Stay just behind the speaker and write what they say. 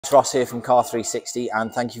It's Ross here from Car 360,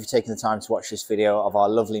 and thank you for taking the time to watch this video of our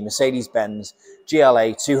lovely Mercedes-Benz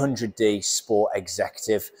GLA 200D Sport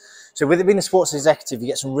Executive. So with it being a Sports Executive, you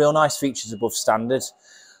get some real nice features above standard.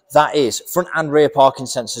 That is front and rear parking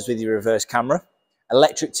sensors with your reverse camera,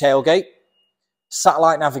 electric tailgate,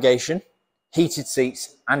 satellite navigation, heated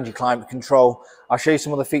seats and your climate control. I'll show you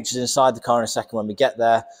some of the features inside the car in a second when we get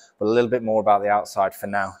there, but a little bit more about the outside for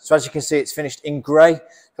now. So as you can see, it's finished in grey.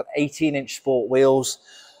 It's got 18-inch sport wheels,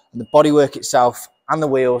 and the bodywork itself and the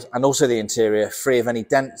wheels and also the interior free of any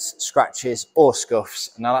dents, scratches or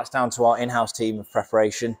scuffs. And now that's down to our in-house team of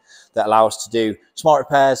preparation that allow us to do smart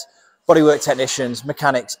repairs, bodywork technicians,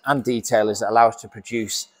 mechanics and detailers that allow us to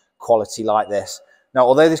produce quality like this. Now,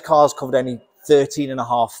 although this car's covered only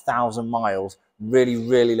 13,500 miles,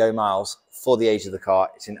 really low miles for the age of the car,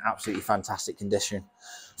 it's in absolutely fantastic condition.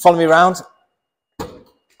 Follow me around.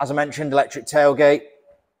 As I mentioned, electric tailgate,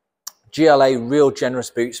 GLA real generous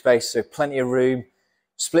boot space, so plenty of room,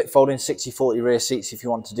 split folding 60/40 rear seats if you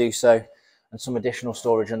want to do so, and some additional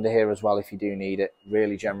storage under here as well if you do need it.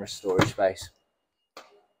 Really generous storage space.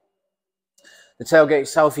 The tailgate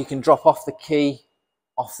itself, you can drop off the key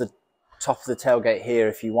off the top of the tailgate here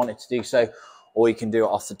if you wanted to do so, or you can do it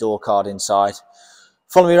off the door card inside.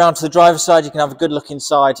 Follow me around to the driver's side. You can have a good look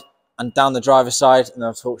inside and down the driver's side, and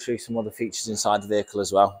I'll talk to you some other features inside the vehicle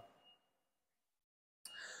as well.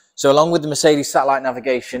 So along with the Mercedes satellite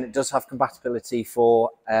navigation, it does have compatibility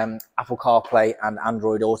for Apple CarPlay and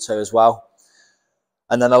Android Auto as well.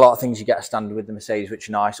 And then a lot of things you get as standard with the Mercedes, which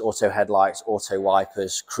are nice: auto headlights, auto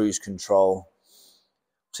wipers, cruise control,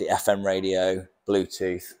 see FM radio,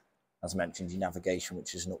 Bluetooth. As I mentioned, your navigation,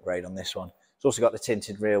 which is an upgrade on this one. It's also got the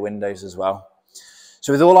tinted rear windows as well.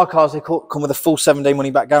 So with all our cars, they come with a full 7-day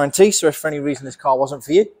money-back guarantee. So if for any reason this car wasn't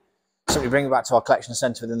for you, simply bring it back to our collection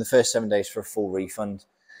centre within the first 7 days for a full refund.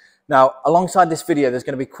 Now, alongside this video, there's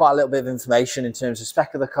going to be quite a little bit of information in terms of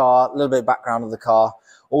spec of the car, a little bit of background of the car,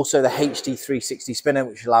 also the HD 360 spinner,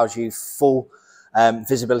 which allows you full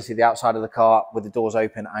visibility of the outside of the car with the doors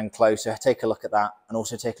open and closed. So take a look at that, and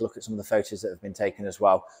also take a look at some of the photos that have been taken as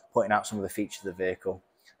well, pointing out some of the features of the vehicle.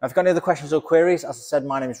 Now, if you've got any other questions or queries, as I said,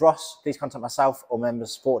 my name is Ross. Please contact myself or members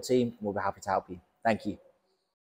of the support team, and we'll be happy to help you. Thank you.